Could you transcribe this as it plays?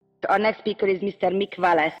Our next speaker is Mr. Mick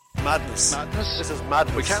Wallace. Madness. Madness. This is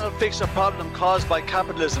madness. We cannot fix a problem caused by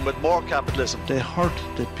capitalism with more capitalism. They hurt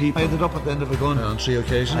the people. I ended up at the end of a gun on 3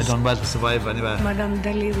 occasions. I done well to survive anyway. Madame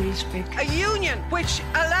Dali will speak. A union which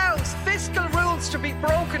allows fiscal rules to be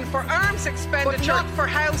broken for arms expenditure, but not for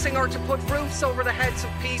housing or to put roofs over the heads of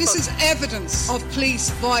people. This is evidence of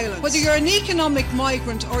police violence. Whether you're an economic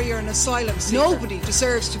migrant or you're an asylum seeker, nobody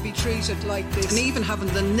deserves to be treated like this. And even having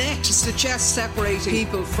the net to suggest separating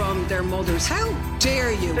people from their mothers. How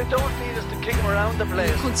dare you? They don't need us to kick them around the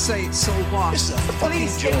place. You could say, so what? The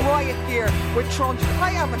police in riot gear with truncheons.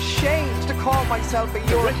 I am ashamed to call myself a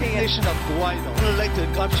European. The recognition of Guaido,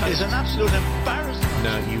 unelected Gobshite, is an absolute embarrassment.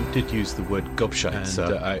 No, you did use the word Gobshite, and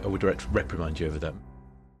so I would reprimand you over that.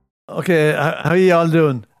 Okay, how are you all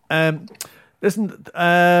doing? Listen,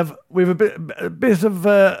 we have a bit of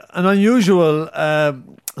an unusual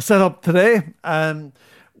setup today.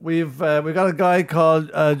 We've got a guy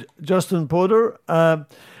called Justin Poder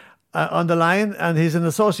on the line, and he's an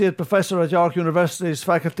associate professor at York University's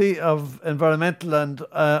Faculty of Environmental and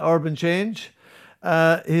Urban Change.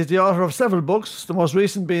 He's the author of several books, the most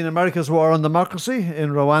recent being America's War on Democracy in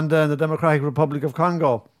Rwanda and the Democratic Republic of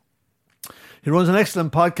Congo. He runs an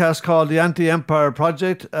excellent podcast called the Anti-Empire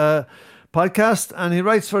Project podcast, and he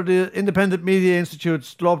writes for the Independent Media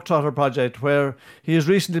Institute's Globetrotter Project, where he has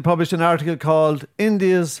recently published an article called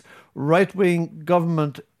India's right-wing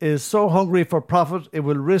government is so hungry for profit it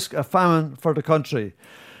will risk a famine for the country,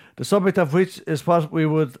 the subject of which is what we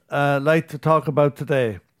would like to talk about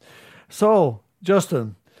today. So,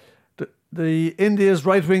 Justin, the India's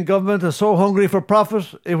right-wing government is so hungry for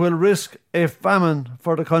profit it will risk a famine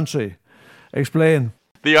for the country. Explain.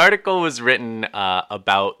 The article was written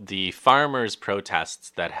about the farmers'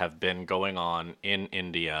 protests that have been going on in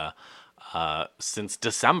India since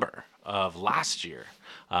December of last year.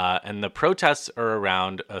 And the protests are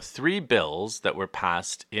around 3 bills that were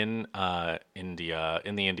passed in India,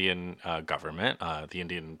 in the Indian government, the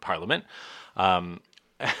Indian parliament,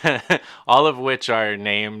 all of which are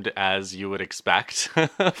named as you would expect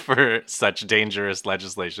for such dangerous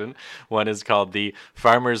legislation. One is called the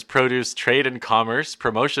Farmers' Produce Trade and Commerce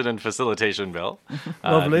Promotion and Facilitation Bill,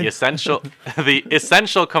 Lovely. the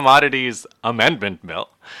Essential Commodities Amendment Bill,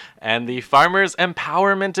 and the Farmers'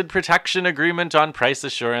 Empowerment and Protection Agreement on Price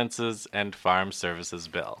Assurances and Farm Services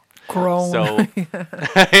Bill. Grown. So,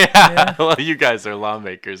 yeah, well, you guys are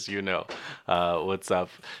lawmakers, you know what's up.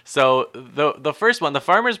 So the first one, the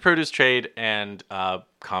Farmers' Produce Trade and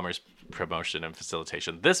Commerce Promotion and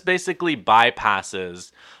Facilitation. This basically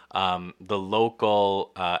bypasses the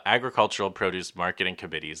local agricultural produce marketing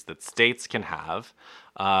committees that states can have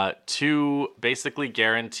to basically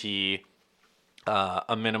guarantee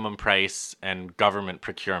a minimum price and government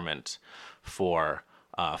procurement for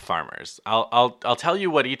farmers. I'll tell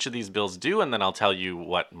you what each of these bills do, and then I'll tell you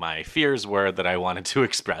what my fears were that I wanted to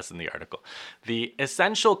express in the article. The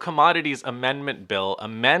Essential Commodities Amendment Bill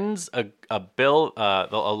amends a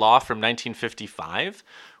law from 1955,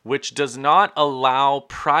 which does not allow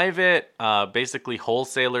private, basically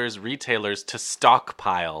wholesalers, retailers to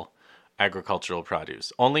stockpile agricultural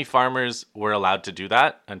produce. Only farmers were allowed to do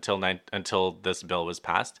that until this bill was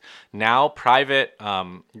passed. Now private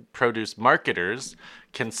produce marketers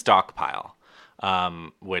can stockpile,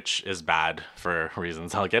 which is bad for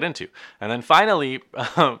reasons I'll get into. And then finally,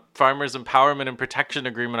 Farmers' Empowerment and Protection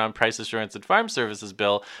Agreement on Price Assurance and Farm Services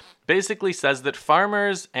Bill basically says that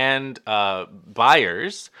farmers and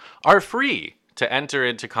buyers are free to enter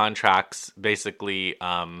into contracts, basically,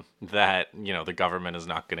 that, you know, the government is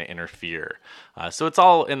not going to interfere. So it's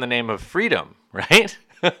all in the name of freedom, right?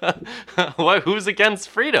 Who's against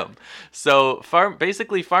freedom? So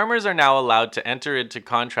basically, farmers are now allowed to enter into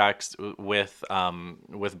contracts with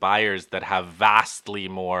buyers that have vastly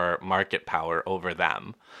more market power over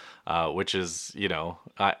them. Which is, you know,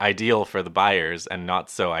 ideal for the buyers and not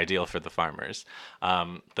so ideal for the farmers.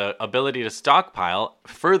 The ability to stockpile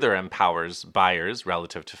further empowers buyers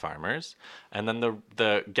relative to farmers. And then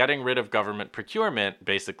the getting rid of government procurement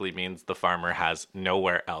basically means the farmer has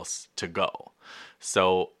nowhere else to go.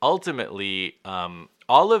 So ultimately,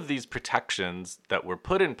 all of these protections that were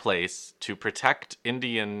put in place to protect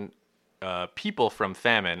Indian people from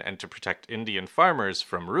famine and to protect Indian farmers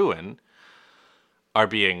from ruin are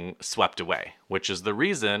being swept away, which is the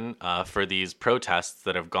reason for these protests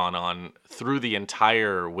that have gone on through the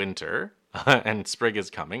entire winter. And spring is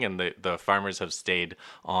coming, and the farmers have stayed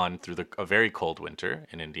on through a very cold winter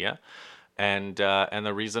in India, and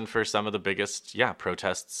the reason for some of the biggest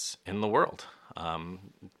protests in the world,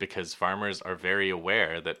 because farmers are very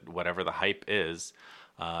aware that whatever the hype is,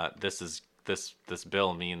 this is this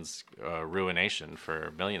bill means ruination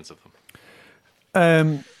for millions of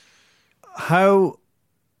them. How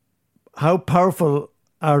powerful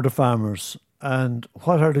are the farmers, and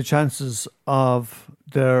what are the chances of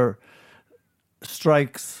their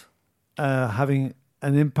strikes having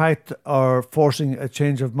an impact or forcing a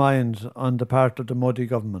change of mind on the part of the Modi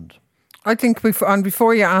government? I think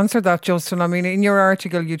before you answer that, Justin, I mean, in your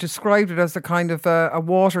article, you described it as a kind of a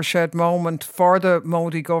watershed moment for the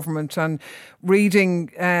Modi government. And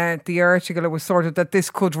reading the article, it was sort of that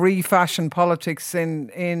this could refashion politics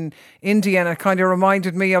in India. And it kind of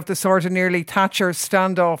reminded me of the sort of nearly Thatcher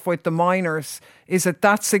standoff with the miners. Is it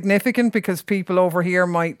that significant? Because people over here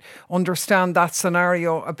might understand that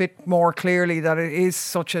scenario a bit more clearly, that it is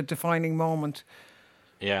such a defining moment.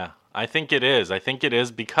 Yeah. I think it is. I think it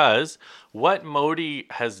is because what Modi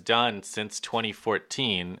has done since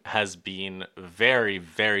 2014 has been very,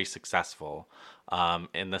 very successful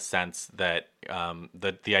in the sense that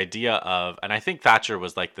the idea of, and I think Thatcher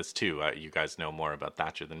was like this too. You guys know more about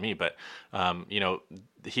Thatcher than me, but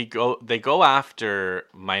they go after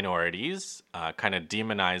minorities, kind of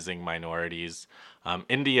demonizing minorities.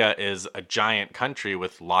 India is a giant country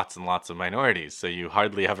with lots and lots of minorities, so you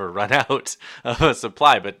hardly ever run out of a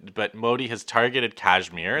supply. But Modi has targeted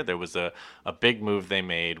Kashmir. There was a big move they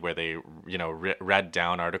made where they read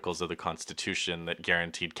down articles of the constitution that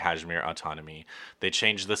guaranteed Kashmir autonomy. They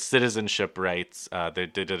changed the citizenship rights. They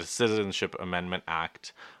did a Citizenship Amendment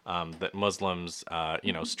Act that Muslims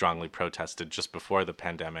strongly protested just before the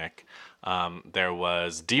pandemic. There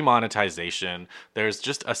was demonetization. There's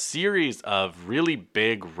just a series of really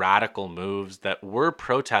big radical moves that were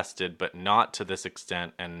protested, but not to this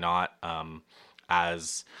extent and not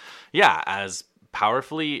as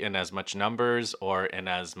powerfully in as much numbers or in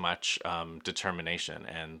as much determination.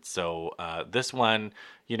 And so this one,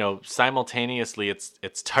 simultaneously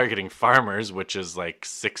it's targeting farmers, which is like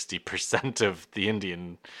 60% of the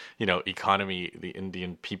Indian, economy. The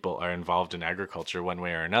Indian people are involved in agriculture one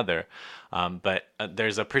way or another. But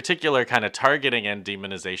there's a particular kind of targeting and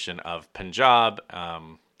demonization of Punjab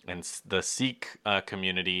and the Sikh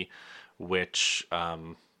community, which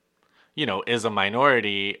is a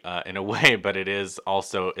minority in a way, but it is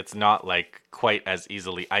also, it's not like quite as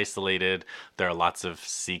easily isolated. There are lots of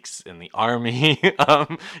Sikhs in the army,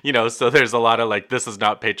 so there's a lot of like, this is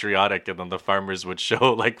not patriotic. And then the farmers would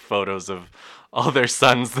show like photos of all their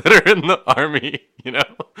sons that are in the army,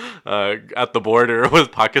 at the border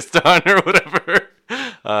with Pakistan or whatever.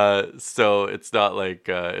 So it's not like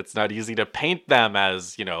it's not easy to paint them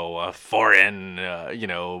as foreign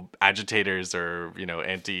agitators or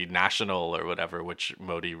anti-national or whatever, which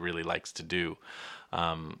Modi really likes to do.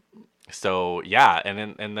 So yeah,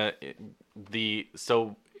 and it's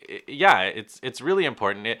really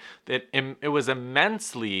important. It was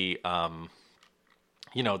immensely.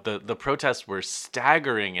 The protests were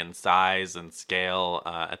staggering in size and scale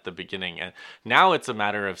at the beginning, and now it's a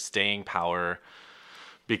matter of staying power.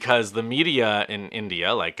 Because the media in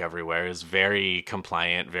India, like everywhere, is very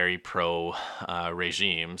compliant, very pro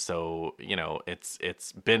regime. So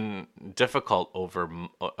it's been difficult over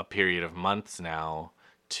a period of months now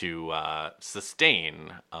to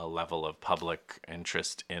sustain a level of public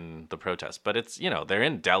interest in the protests. But it's they're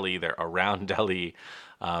in Delhi, they're around Delhi,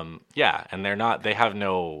 and there's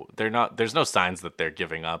no signs that they're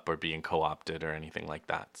giving up or being co-opted or anything like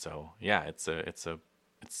that. So yeah, it's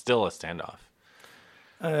still a standoff.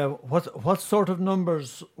 What sort of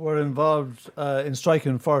numbers were involved in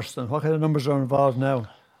striking first, and what kind of numbers are involved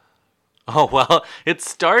now? Oh well, it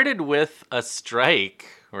started with a strike,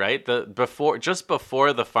 right? Just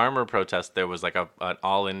before the farmer protest, there was like an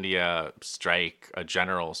all India strike, a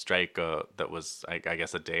general strike that was I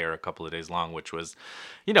guess a day or a couple of days long, which was,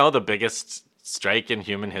 the biggest strike in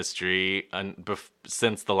human history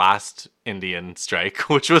since the last Indian strike,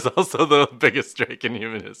 which was also the biggest strike in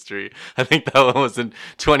human history. I think that one was in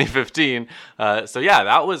 2015. So yeah,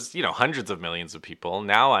 that was hundreds of millions of people.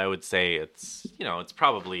 Now I would say it's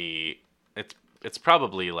probably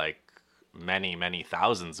like many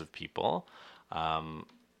thousands of people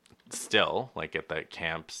still, like at the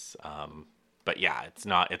camps. But yeah, it's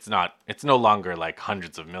no longer like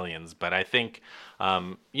hundreds of millions, but I think,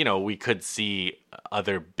 we could see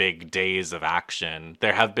other big days of action.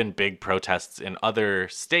 There have been big protests in other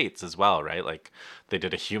states as well, right? Like they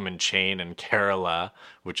did a human chain in Kerala,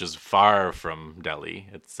 which is far from Delhi.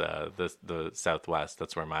 It's the southwest.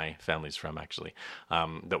 That's where my family's from, actually.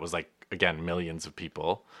 That was like, again, millions of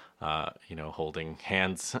people, holding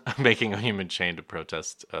hands, making a human chain to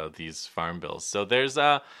protest these farm bills. So there's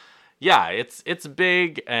yeah, it's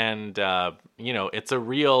big, and it's a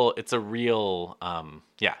real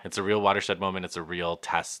watershed moment. It's a real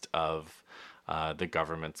test of the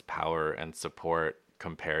government's power and support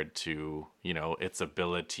compared to its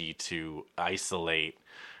ability to isolate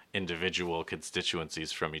individual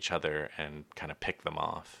constituencies from each other and kind of pick them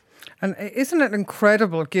off. And isn't it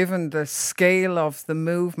incredible, given the scale of the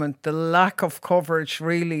movement, the lack of coverage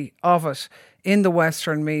really of it in the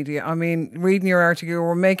Western media? I mean, reading your article, you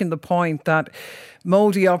were making the point that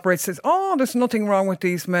Modi operates says, oh, there's nothing wrong with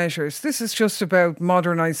these measures. This is just about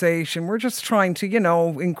modernisation. We're just trying to,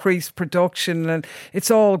 increase production, and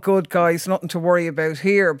it's all good, guys, nothing to worry about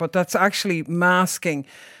here. But that's actually masking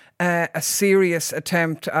a serious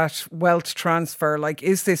attempt at wealth transfer. Like,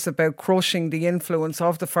 is this about crushing the influence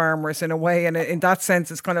of the farmers in a way? And in that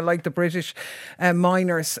sense, it's kind of like the British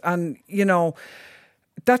miners. And,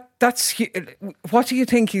 that's what do you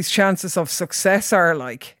think his chances of success are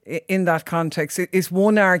like in that context is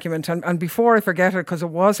one argument. And before I forget it, because it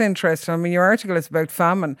was interesting, I mean, your article is about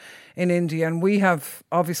famine in India, and we have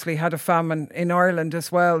obviously had a famine in Ireland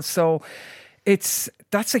as well. So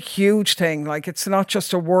that's a huge thing. Like, it's not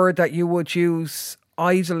just a word that you would use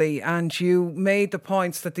idly. And you made the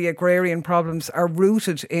points that the agrarian problems are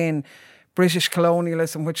rooted in British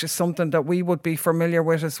colonialism, which is something that we would be familiar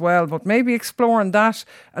with as well. But maybe exploring that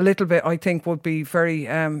a little bit, I think, would be very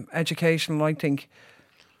educational, I think.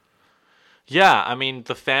 Yeah, I mean,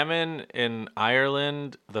 the famine in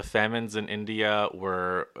Ireland, the famines in India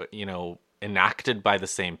were, enacted by the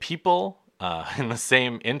same people. In the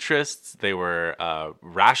same interests. They were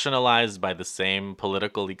rationalized by the same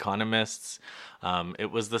political economists. It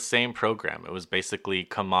was the same program. It was basically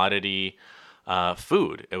commodity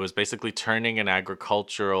food. It was basically turning an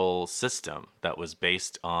agricultural system that was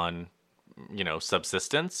based on,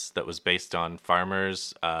 subsistence, that was based on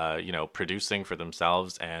farmers, producing for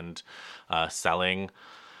themselves and selling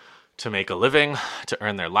to make a living, to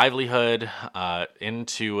earn their livelihood,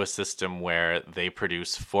 into a system where they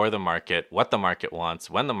produce for the market, what the market wants,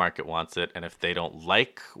 when the market wants it. And if they don't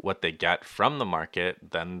like what they get from the market,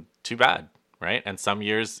 then too bad, right? And some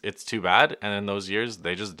years it's too bad, and in those years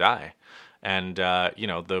they just die. And,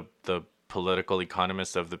 the political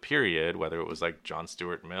economists of the period, whether it was like John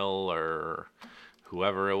Stuart Mill or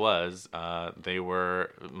whoever it was, they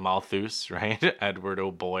were Malthus, right? Edward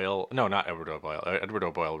O'Boyle. No, not Edward O'Boyle. Edward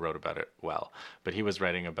O'Boyle wrote about it well, but he was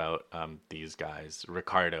writing about these guys,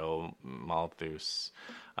 Ricardo, Malthus,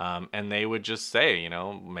 and they would just say,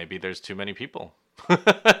 maybe there's too many people.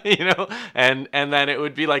 and then it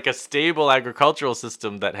would be like a stable agricultural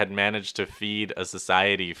system that had managed to feed a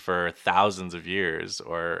society for thousands of years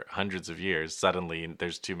or hundreds of years. Suddenly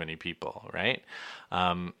there's too many people, right?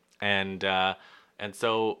 And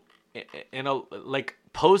so in a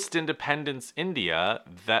post-independence India,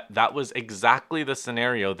 that was exactly the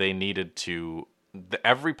scenario they needed to.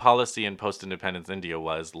 Every policy in post-independence India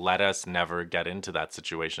was, let us never get into that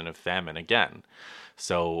situation of famine again.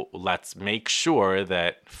 So let's make sure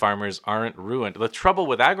that farmers aren't ruined. The trouble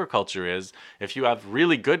with agriculture is if you have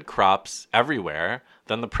really good crops everywhere,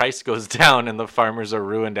 then the price goes down and the farmers are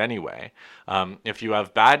ruined anyway. If you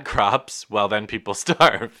have bad crops, well, then people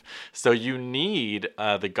starve. So you need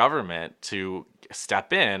the government to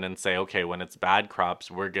step in and say, okay, when it's bad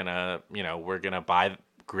crops, we're gonna buy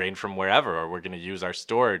grain from wherever, or we're gonna use our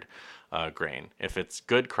stored grain. If it's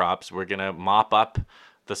good crops, we're gonna mop up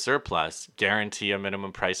the surplus, guarantee a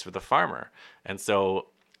minimum price for the farmer. And so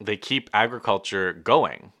they keep agriculture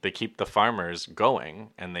going, they keep the farmers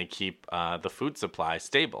going, and they keep the food supply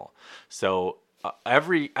stable. So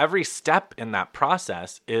every step in that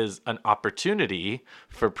process is an opportunity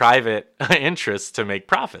for private interests to make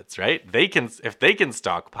profits, right? If they can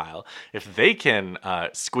stockpile, if they can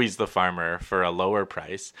squeeze the farmer for a lower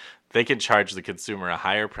price, they can charge the consumer a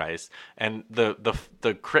higher price. And the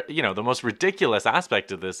most ridiculous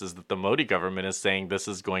aspect of this is that the Modi government is saying this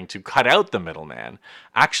is going to cut out the middleman.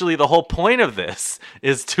 Actually, the whole point of this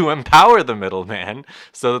is to empower the middleman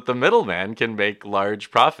so that the middleman can make large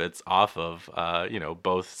profits off of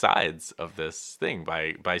both sides of this thing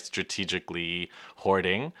by strategically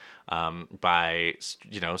hoarding, by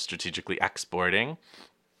strategically exporting.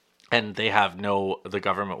 And the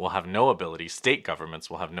government will have no ability, state governments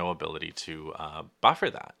will have no ability to buffer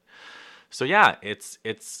that. So yeah,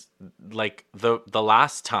 it's like the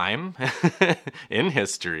last time in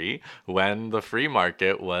history when the free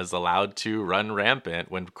market was allowed to run rampant,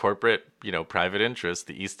 when corporate, private interests,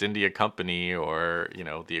 the East India Company or,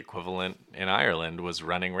 the equivalent in Ireland was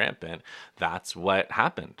running rampant. That's what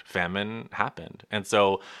happened. Famine happened. And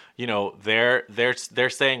so, they're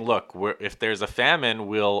saying, look, if there's a famine,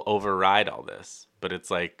 we'll override all this. But it's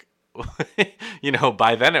like,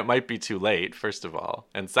 by then it might be too late, first of all.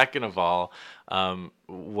 And second of all,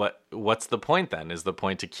 what's the point then? Is the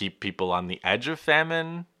point to keep people on the edge of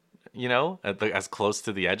famine, as close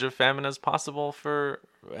to the edge of famine as possible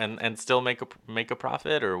and still make a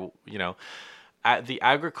profit? Or, the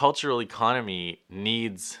agricultural economy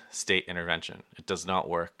needs state intervention. It does not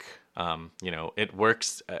work. It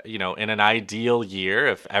works, in an ideal year,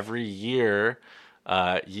 if every year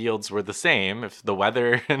yields were the same, if the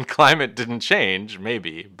weather and climate didn't change,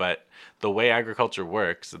 maybe. But the way agriculture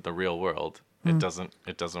works in the real world, it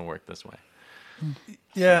doesn't work this way.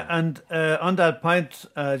 Yeah, and on that point,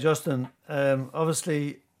 Justin,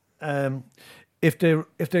 obviously, if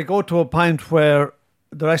they go to a point where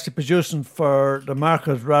they're actually producing for the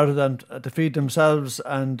market rather than to feed themselves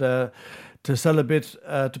and to sell a bit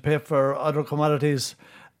to pay for other commodities,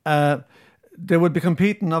 they would be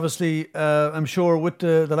competing, obviously, I'm sure, with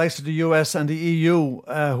the likes of the US and the EU,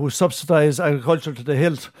 who subsidise agriculture to the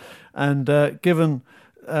hilt. And given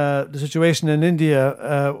the situation in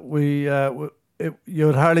India, you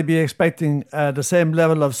would hardly be expecting the same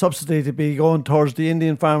level of subsidy to be going towards the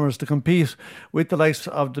Indian farmers to compete with the likes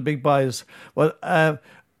of the big buys. Well,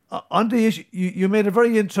 on the issue, you made a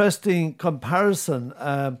very interesting comparison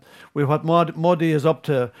with what Modi is up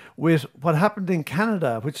to with what happened in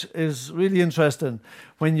Canada, which is really interesting.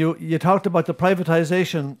 When you talked about the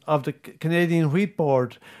privatisation of the Canadian Wheat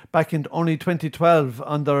Board back in only 2012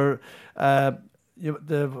 under the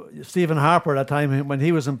Stephen Harper at that time when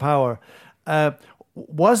he was in power.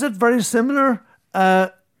 Was it very similar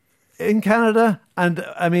in Canada? And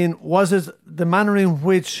I mean, was it the manner in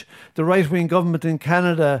which the right-wing government in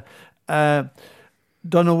Canada done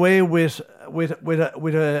away with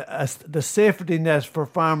the safety net for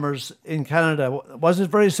farmers in Canada? Was it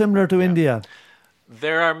very similar to India?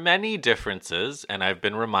 There are many differences, and I've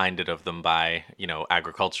been reminded of them by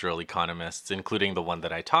agricultural economists, including the one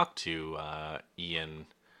that I talked to, Ian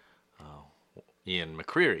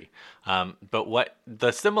McCreary. But what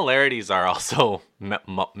the similarities are also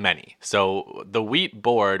many. So the Wheat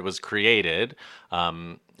Board was created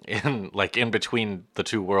in between the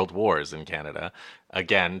two world wars in Canada,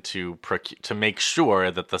 again to make sure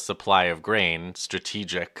that the supply of grain,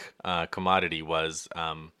 strategic commodity, was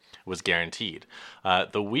guaranteed.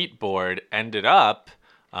 The Wheat Board ended up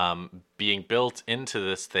being built into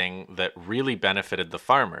this thing that really benefited the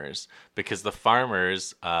farmers, because the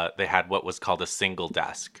farmers, they had what was called a single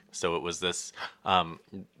desk. So it was this,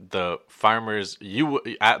 the farmers,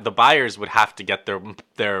 the buyers would have to get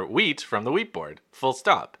their wheat from the Wheat Board, full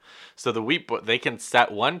stop. So the Wheat Board, they can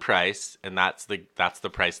set one price, and that's the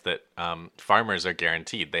price that farmers are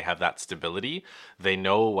guaranteed. They have that stability. They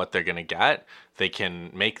know what they're going to get. They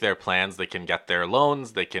can make their plans. They can get their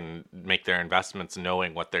loans. They can make their investments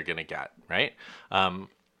knowing what they're going to get, right?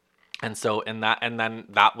 And so then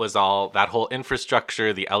that was all, that whole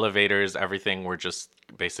infrastructure, the elevators, everything were just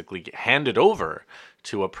basically handed over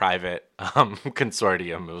to a private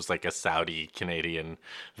consortium. It was like a Saudi-Canadian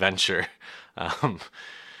venture.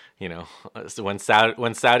 So when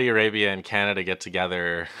Saudi Arabia and Canada get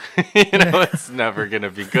together, it's never going to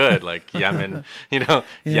be good. Like Yemen,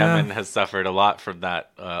 Yemen has suffered a lot from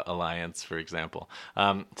that alliance, for example.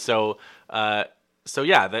 It's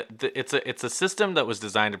a system that was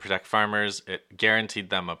designed to protect farmers. It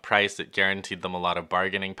guaranteed them a price. It guaranteed them a lot of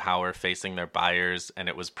bargaining power facing their buyers, and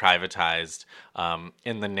it was privatized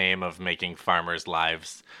in the name of making farmers'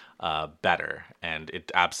 lives better, and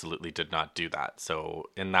it absolutely did not do that.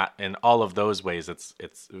 So in all of those ways,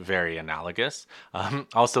 it's very analogous.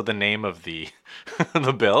 Also, the name of the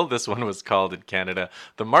the bill, this one was called in Canada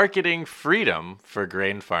the Marketing Freedom for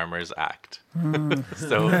Grain Farmers Act.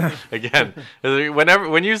 So again,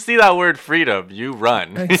 when you see that word freedom, you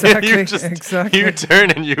run. Exactly. You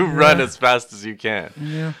turn and you run as fast as you can.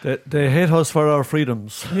 Yeah. They hate us for our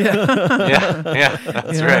freedoms. Yeah.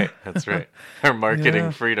 That's right. Our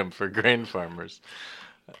marketing freedom for grain farmers.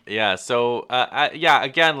 Yeah. So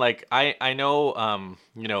again, like I know,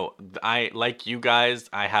 I like you guys.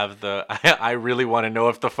 I have I really want to know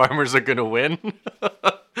if the farmers are going to win.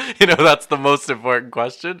 That's the most important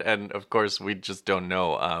question. And of course, we just don't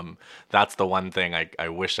know. That's the one thing I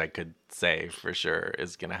wish I could say for sure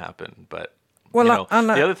is going to happen. But, the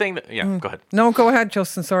other thing that, go ahead. No, go ahead,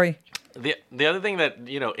 Justin. Sorry. The other thing that,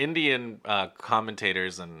 Indian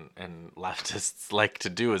commentators and leftists like to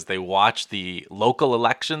do is they watch the local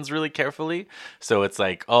elections really carefully. So it's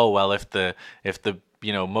like, oh, well, if the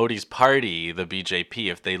Modi's party, the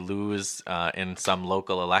BJP, if they lose in some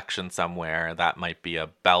local election somewhere, that might be a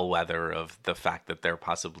bellwether of the fact that they're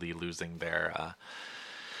possibly losing their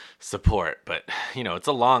support. But it's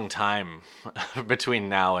a long time between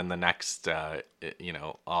now and the next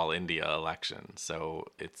all India election, so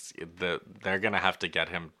they're gonna have to get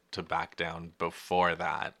him to back down before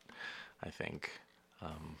that, I think.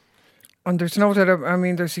 And there's no doubt, I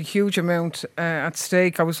mean, there's a huge amount at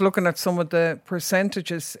stake. I was looking at some of the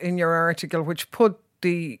percentages in your article, which put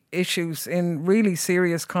the issues in really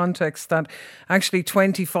serious context, that actually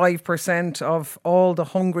 25% of all the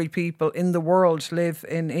hungry people in the world live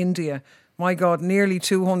in India. My God, nearly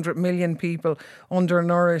 200 million people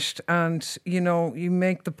undernourished. And, you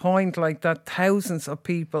make the point like that thousands of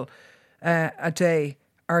people a day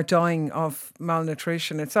are dying of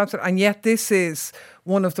malnutrition. It's absolute, and yet this is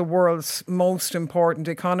one of the world's most important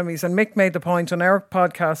economies. And Mick made the point on our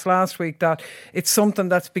podcast last week that it's something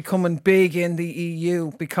that's becoming big in the EU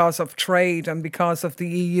because of trade and because of the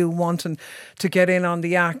EU wanting to get in on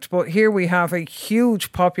the act. But here we have a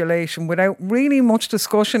huge population without really much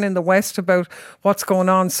discussion in the West about what's going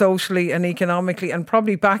on socially and economically. And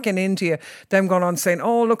probably back in India, them going on saying,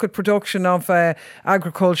 oh, look at production of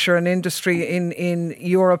agriculture and industry in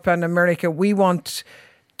Europe and America. We want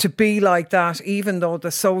to be like that, even though the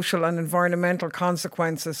social and environmental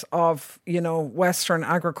consequences of, Western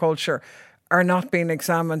agriculture are not being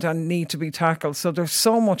examined and need to be tackled. So there's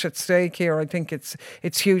so much at stake here. I think it's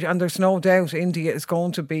huge. And there's no doubt India is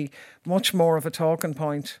going to be much more of a talking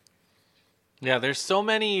point. Yeah, there's so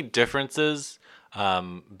many differences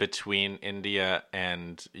between India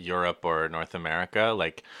and Europe or North America.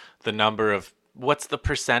 Like the number of what's the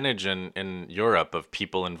percentage in Europe of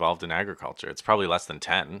people involved in agriculture? It's probably less than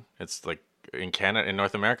 10. It's like in Canada, in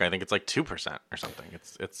North America, I think it's like 2% or something.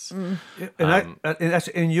 It's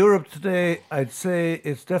in Europe today, I'd say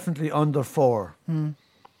it's definitely under 4.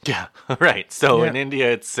 Yeah, right. So in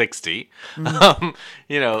India, it's 60. So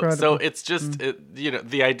it's just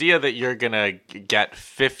the idea that you're gonna get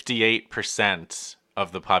 58%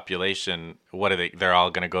 of the population. What are they? They're all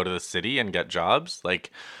gonna go to the city and get jobs,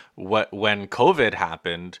 like. When COVID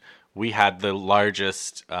happened, we had the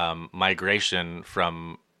largest migration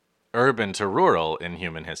from urban to rural in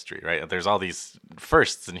human history, right? There's all these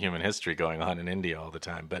firsts in human history going on in India all the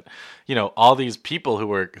time. But, all these people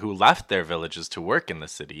who left their villages to work in the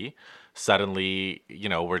city suddenly,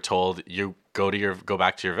 were told you go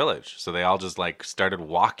back to your village. So they all just started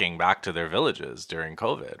walking back to their villages during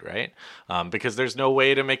COVID, right? Because there's no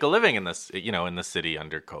way to make a living in this, in the city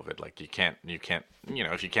under COVID. Like you can't,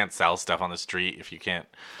 if you can't sell stuff on the street, if you can't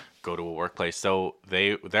go to a workplace. So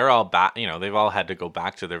they're all back, they've all had to go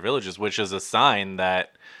back to their villages, which is a sign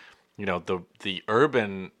that, the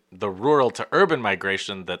rural to urban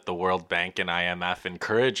migration that the World Bank and IMF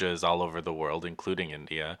encourages all over the world, including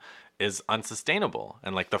India, is unsustainable.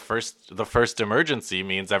 And the first emergency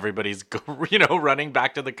means everybody's running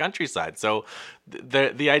back to the countryside. So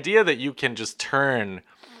the idea that you can just turn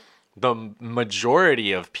the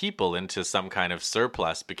majority of people into some kind of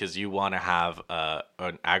surplus because you want to have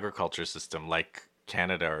an agriculture system like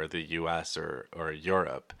Canada or the US or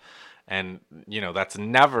Europe, and that's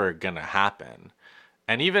never gonna happen.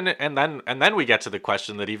 And then we get to the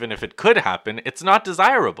question that even if it could happen, it's not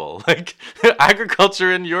desirable. Like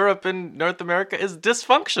agriculture in Europe and North America is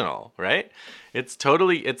dysfunctional, right? It's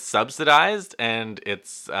subsidized and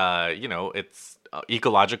it's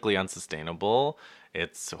ecologically unsustainable.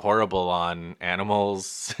 It's horrible on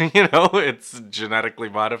animals, it's genetically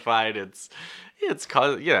modified.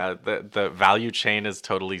 The value chain is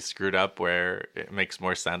totally screwed up where it makes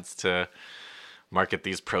more sense to market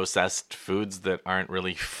these processed foods that aren't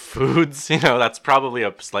really foods. That's probably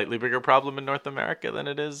a slightly bigger problem in North America than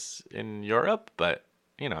it is in Europe, but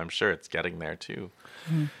I'm sure it's getting there too.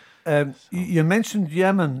 You mentioned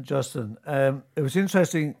Yemen, Justin. It was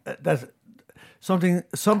interesting that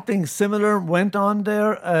something similar went on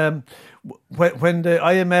there when the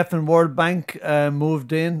IMF and World Bank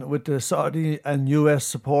moved in with the Saudi and US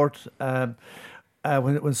support.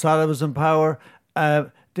 When Salah was in power,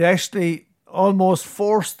 they actually almost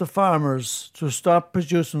forced the farmers to stop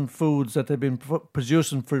producing foods that they've been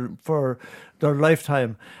producing for their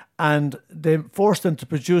lifetime, and they forced them to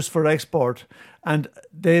produce for export. And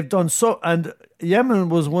they've done so. And Yemen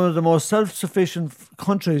was one of the most self-sufficient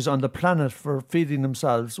countries on the planet for feeding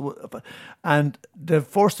themselves. And they've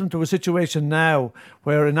forced them to a situation now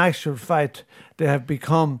where, in actual fact, they have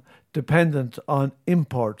become dependent on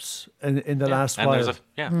imports in the last while.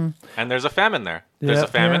 And there's a famine there. There's a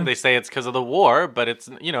famine. They say it's because of the war, but it's,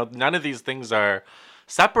 none of these things are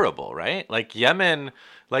separable, right? Like Yemen,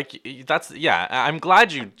 I'm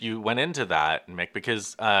glad you went into that, Mick,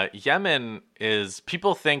 because Yemen is,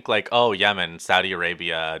 people think like, oh, Yemen, Saudi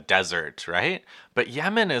Arabia, desert, right? But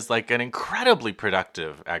Yemen is like an incredibly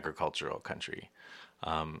productive agricultural country.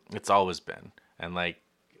 It's always been. And like,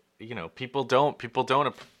 you know, people don't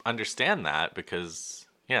understand that because,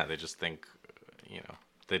 yeah, they just think, you know,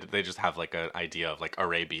 they just have like an idea of like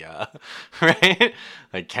Arabia, right?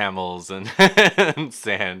 Like camels and, and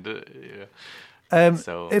sand. Yeah.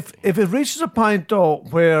 So if it reaches a point though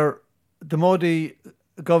where the Modi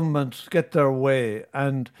government get their way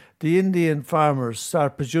and the Indian farmers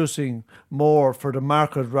start producing more for the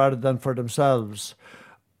market rather than for themselves,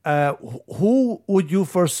 who would you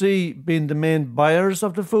foresee being the main buyers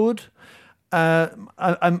of the food? My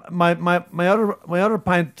other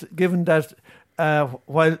point, given that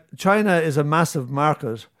while China is a massive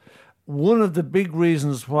market, one of the big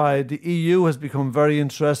reasons why the EU has become very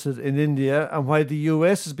interested in India and why the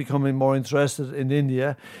US is becoming more interested in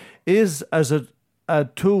India is as a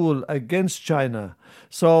tool against China.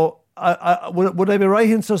 So would I be right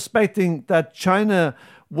in suspecting that China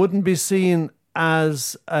wouldn't be seen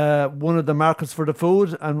as one of the markets for the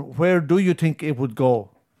food, and where do you think it would go?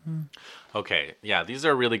 Okay, yeah, these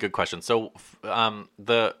are really good questions. So,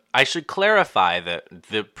 I should clarify that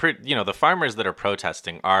the farmers that are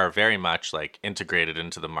protesting are very much like integrated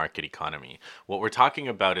into the market economy. What we're talking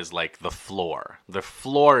about is like the floor. The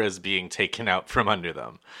floor is being taken out from under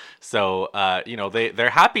them. So, they're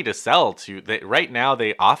happy to sell to. Right now,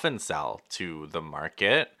 they often sell to the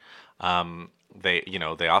market.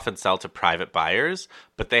 They often sell to private buyers,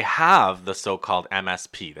 but they have the so-called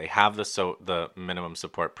MSP. They have the minimum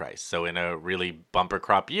support price. So in a really bumper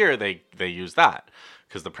crop year, they use that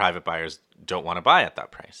because the private buyers don't want to buy at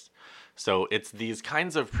that price. So it's these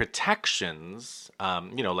kinds of protections,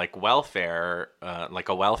 like welfare, like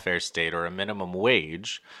a welfare state or a minimum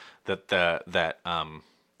wage, that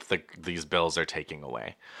these bills are taking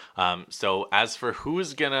away. So as for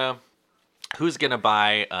who's gonna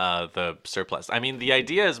buy the surplus? I mean, the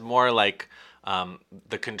idea is more like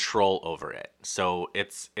the control over it. So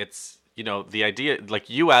it's the idea, like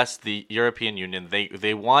US, the European Union,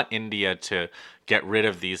 they want India to get rid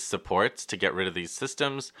of these supports, to get rid of these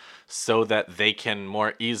systems, so that they can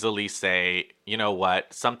more easily say, you know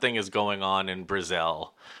what, something is going on in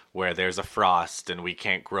Brazil where there's a frost and we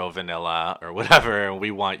can't grow vanilla or whatever, and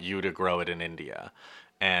we want you to grow it in India.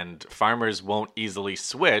 And farmers won't easily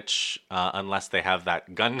switch unless they have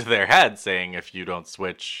that gun to their head saying, if you don't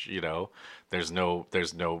switch, there's no,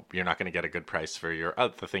 you're not going to get a good price for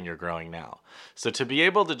the thing you're growing now. So to be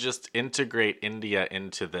able to just integrate India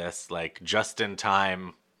into this, like just in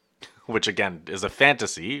time, which again is a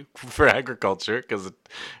fantasy for agriculture because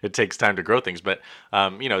it takes time to grow things, but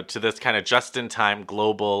to this kind of just in time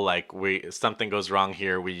global, like something goes wrong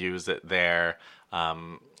here, we use it there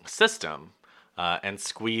system. And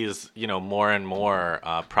squeeze, more and more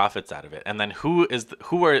profits out of it. And then who is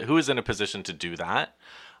in a position to do that?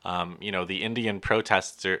 The Indian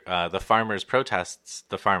protester, the farmers,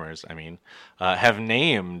 have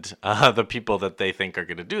named the people that they think are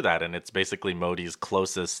going to do that. And it's basically Modi's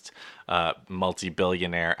closest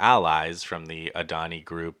multi-billionaire allies from the Adani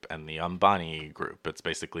group and the Ambani group. It's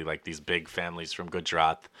basically like these big families from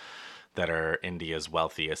Gujarat that are India's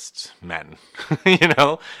wealthiest men,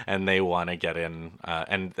 and they want to get in.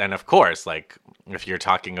 And of course, like if you're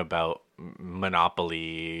talking about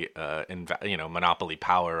monopoly, monopoly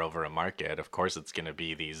power over a market, of course it's going to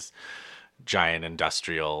be these giant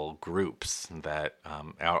industrial groups that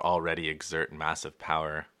already exert massive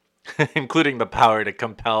power, including the power to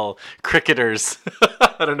compel cricketers.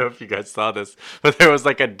 I don't know if you guys saw this, but there was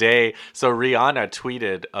like a day. So Rihanna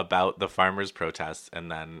tweeted about the farmers' protests,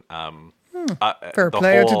 and then fair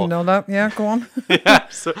play. I didn't know that. Yeah, go on. Yeah.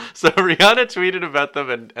 So Rihanna tweeted about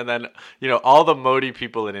them, and then all the Modi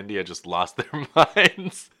people in India just lost their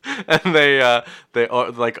minds, and there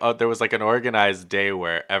was like an organized day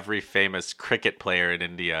where every famous cricket player in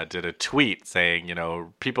India did a tweet saying,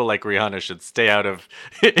 people like Rihanna should stay out of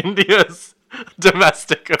India's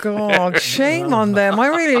domestic affairs. God, shame on them. I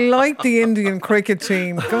really like the Indian cricket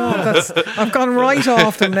team. God, I've gone right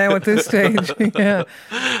off them now at this stage. Yeah.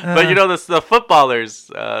 But the footballers,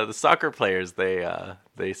 the soccer players,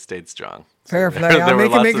 they stayed strong. Fair play.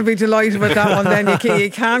 I'll make you be delighted with that one. Then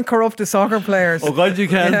you can't corrupt the soccer players. Oh God, you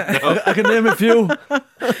can. Yeah. I can name a few.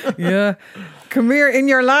 Yeah. Come here, in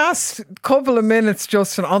your last couple of minutes,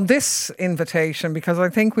 Justin, on this invitation, because I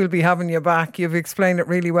think we'll be having you back. You've explained it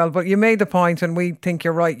really well, but you made the point, and we think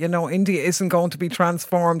you're right. You know, India isn't going to be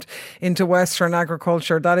transformed into Western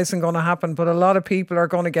agriculture. That isn't going to happen, but a lot of people are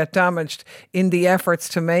going to get damaged in the efforts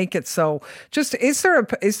to make it so. Just, is there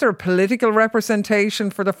a political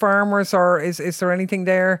representation for the farmers, or is there anything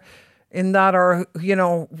there in that, or, you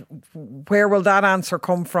know, where will that answer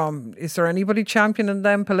come from? Is there anybody championing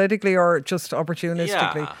them politically, or just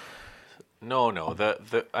opportunistically? Yeah. No.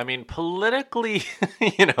 I mean, politically,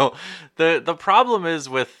 you know, the problem is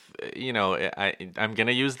with, you know, I'm going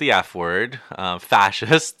to use the F word,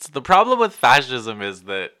 fascists. The problem with fascism is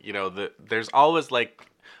that, you know, there's always like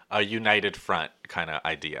a united front kind of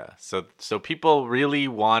idea. So people really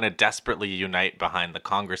want to desperately unite behind the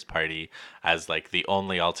Congress Party as like the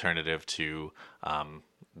only alternative to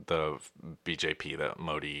the BJP, the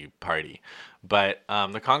Modi party. But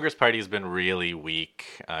the Congress Party has been really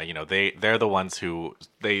weak. You know, they're the ones who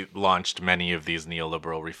they launched many of these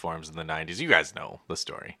neoliberal reforms in the 90s. You guys know the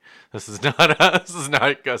story. This is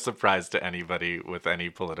not a surprise to anybody with any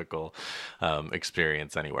political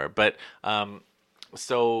experience anywhere. But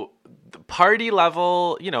so the party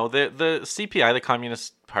level, you know, the CPI, the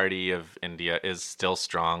Communist Party of India, is still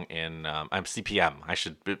strong in I'm CPM. I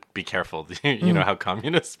should be careful. You know how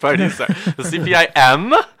communist parties are. The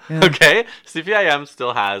CPIM, okay, CPIM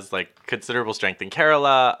still has like considerable strength in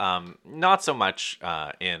Kerala. Not so much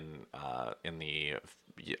in the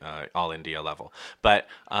all India level, but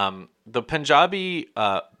the Punjabi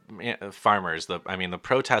farmers, the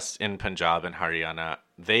protests in Punjab and Haryana,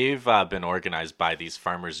 they've been organized by these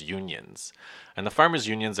farmers' unions. And the farmers'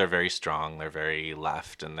 unions are very strong, they're very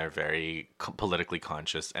left, and they're very politically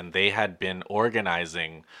conscious. And they had been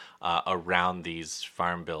organizing around these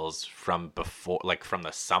farm bills from before, like from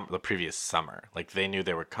the previous summer. Like they knew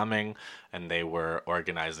they were coming, and they were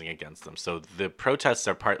organizing against them. So the protests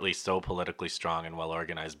are partly so politically strong and well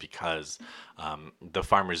organized because the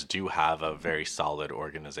farmers do have a very solid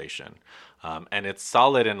organization. And it's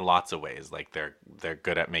solid in lots of ways. Like they're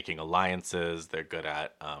good at making alliances. They're good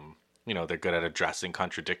at they're good at addressing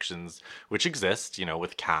contradictions which exist, you know,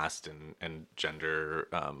 with caste and gender,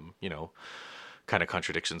 kind of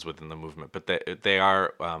contradictions within the movement. But they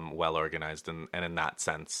are well organized, and in that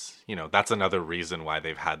sense, you know, that's another reason why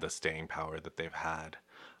they've had the staying power that they've had.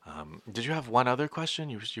 Did you have one other question?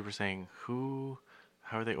 You were saying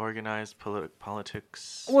how are they organized?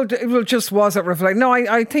 Politics? Well, just was it reflect? No,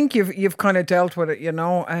 I think you've kind of dealt with it, you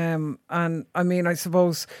know. And I mean, I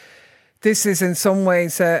suppose this is in some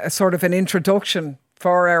ways a sort of an introduction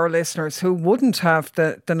for our listeners who wouldn't have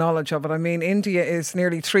the knowledge of it. I mean, India is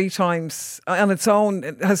nearly 3 times, on its own,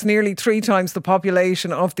 it has nearly 3 times the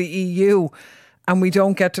population of the EU. And we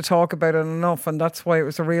don't get to talk about it enough. And that's why it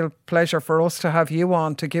was a real pleasure for us to have you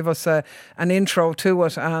on to give us an intro to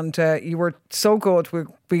it. And you were so good.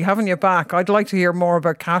 We'll be having you back. I'd like to hear more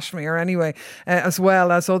about Kashmir anyway, as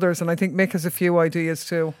well as others. And I think Mick has a few ideas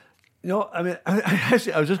too. You know, I mean, I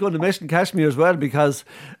was just going to mention Kashmir as well, because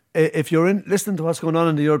if you're listening to what's going on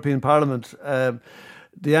in the European Parliament,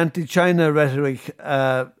 the anti-China rhetoric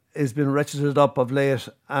has been ratcheted up of late,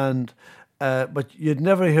 and but you'd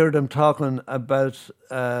never hear them talking about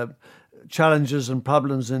challenges and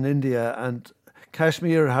problems in India, and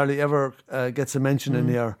Kashmir hardly ever gets a mention in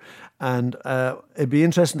here. And it'd be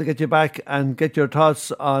interesting to get you back and get your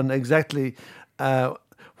thoughts on exactly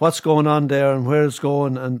what's going on there and where it's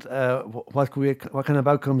going, and what kind of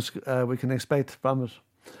outcomes we can expect from it.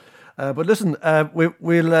 But listen,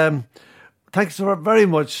 we'll thanks very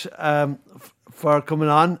much for coming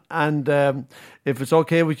on, and if it's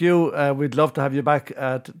okay with you, we'd love to have you back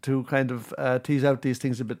to kind of tease out these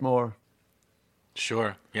things a bit more.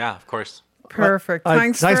 Sure. Yeah, of course. Perfect.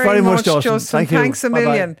 Thanks very much, Justin. Thank you. Thanks a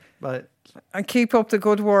million. Bye. And keep up the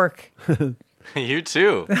good work. You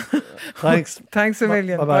too. Thanks. Thanks a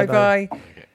million. Bye-bye. Bye-bye. Okay.